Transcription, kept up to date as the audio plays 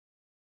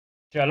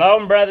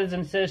Shalom, brothers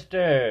and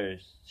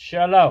sisters.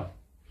 Shalom.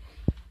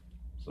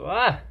 So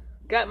I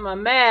got my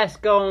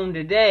mask on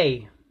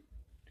today.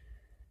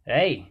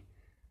 Hey,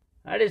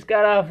 I just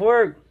got off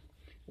work.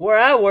 Where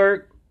I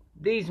work,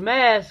 these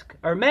masks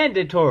are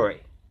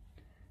mandatory.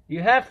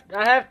 I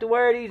have to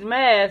wear these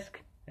masks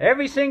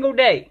every single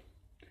day.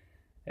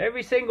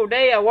 Every single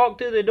day I walk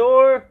through the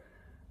door,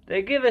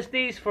 they give us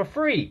these for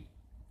free.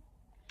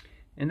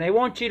 And they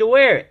want you to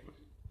wear it.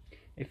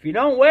 If you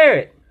don't wear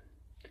it,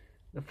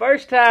 the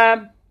first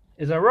time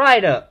is a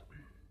write-up.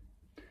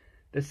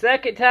 The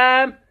second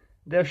time,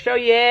 they'll show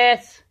your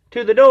ass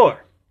to the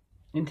door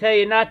and tell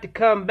you not to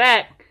come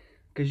back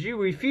because you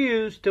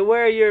refuse to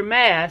wear your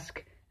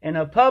mask in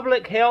a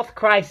public health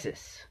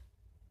crisis.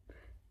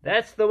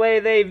 That's the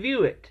way they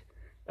view it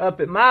up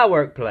at my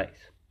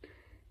workplace.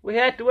 We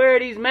have to wear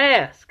these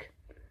masks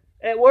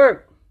at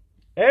work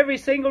every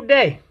single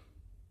day.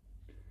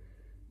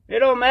 It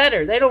don't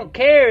matter. They don't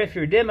care if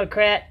you're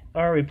Democrat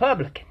or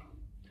Republican.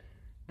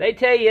 They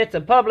tell you it's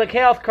a public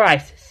health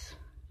crisis.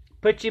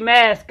 Put your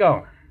mask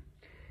on.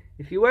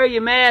 If you wear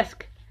your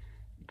mask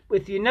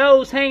with your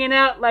nose hanging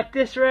out like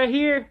this right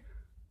here,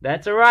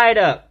 that's a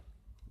write-up.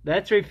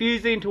 That's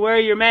refusing to wear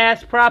your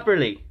mask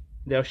properly.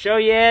 They'll show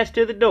your ass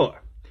to the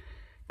door.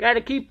 Got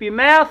to keep your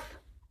mouth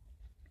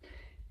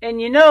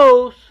and your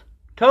nose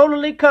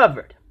totally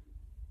covered.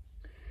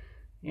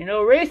 You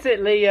know,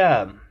 recently,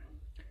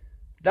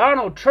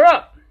 Donald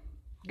Trump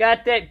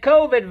got that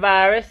COVID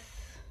virus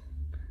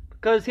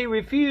because he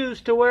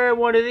refused to wear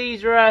one of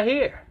these right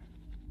here.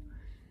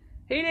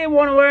 He didn't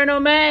want to wear no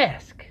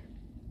mask.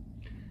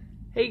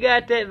 He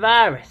got that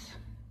virus.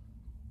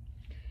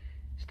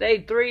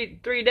 Stayed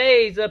three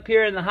days up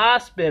here in the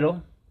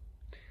hospital.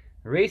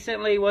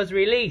 Recently was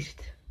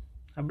released.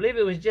 I believe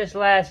it was just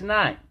last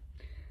night.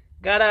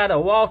 Got out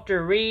of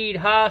Walter Reed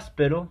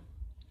Hospital.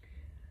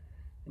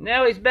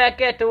 Now he's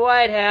back at the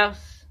White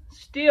House.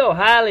 Still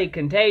highly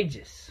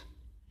contagious.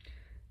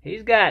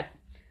 He's got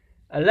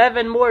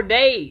 11 more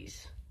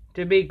days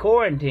to be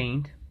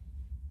quarantined.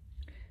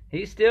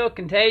 He's still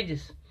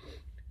contagious.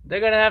 They're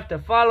going to have to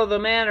follow the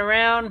man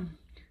around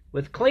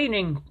with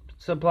cleaning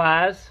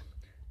supplies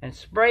and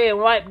spray and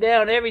wipe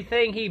down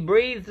everything he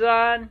breathes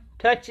on,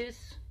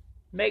 touches,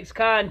 makes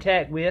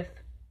contact with.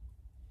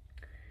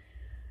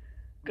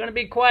 Going to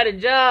be quite a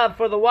job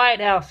for the White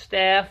House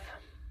staff.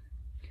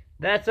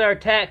 That's our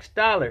tax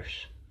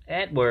dollars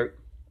at work.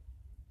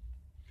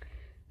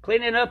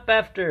 Cleaning up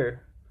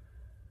after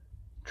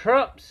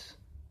Trump's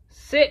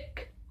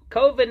sick,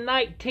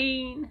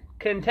 COVID-19,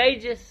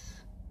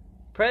 contagious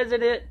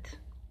president.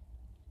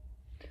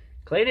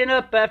 Cleaning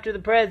up after the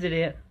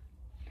president.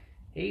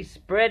 He's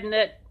spreading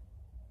that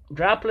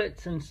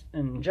droplets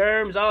and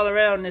germs all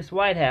around this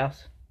White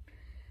House.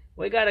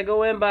 We got to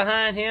go in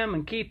behind him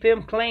and keep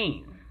him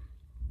clean.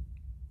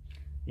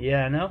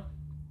 Yeah, I know.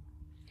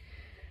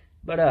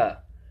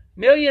 But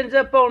millions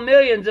upon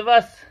millions of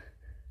us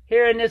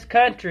here in this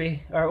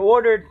country are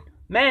ordered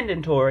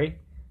mandatory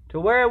to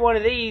wear one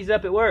of these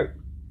up at work.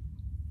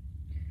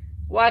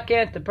 Why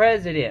can't the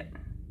president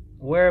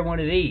wear one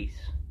of these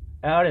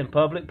out in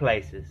public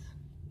places?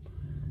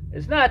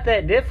 It's not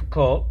that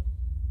difficult.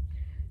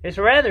 It's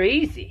rather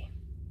easy.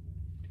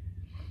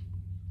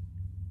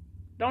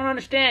 Don't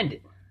understand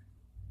it.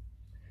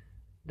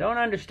 Don't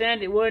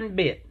understand it one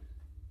bit.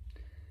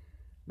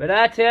 But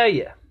I tell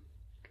you,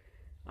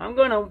 I'm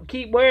going to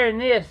keep wearing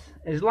this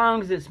as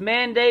long as it's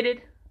mandated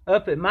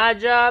up at my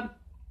job,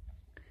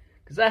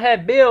 because I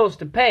have bills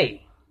to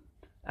pay.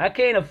 I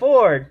can't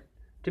afford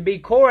to be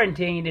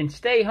quarantined and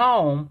stay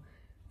home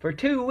for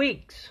 2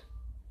 weeks.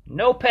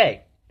 No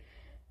pay.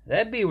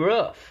 That'd be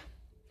rough.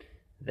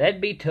 That'd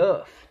be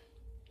tough.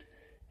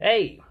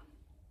 Hey,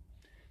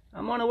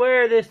 I'm going to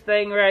wear this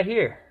thing right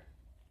here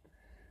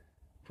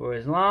for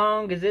as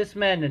long as it's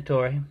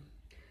mandatory.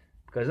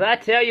 Because I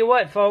tell you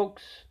what,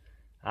 folks,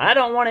 I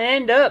don't want to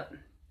end up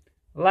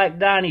like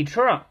Donnie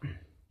Trump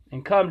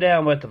and come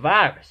down with the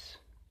virus.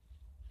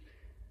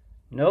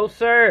 No,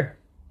 sir.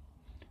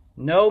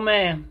 No,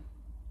 ma'am.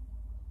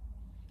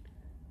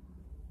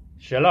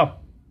 Shalom.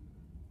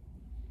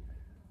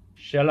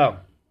 Shalom.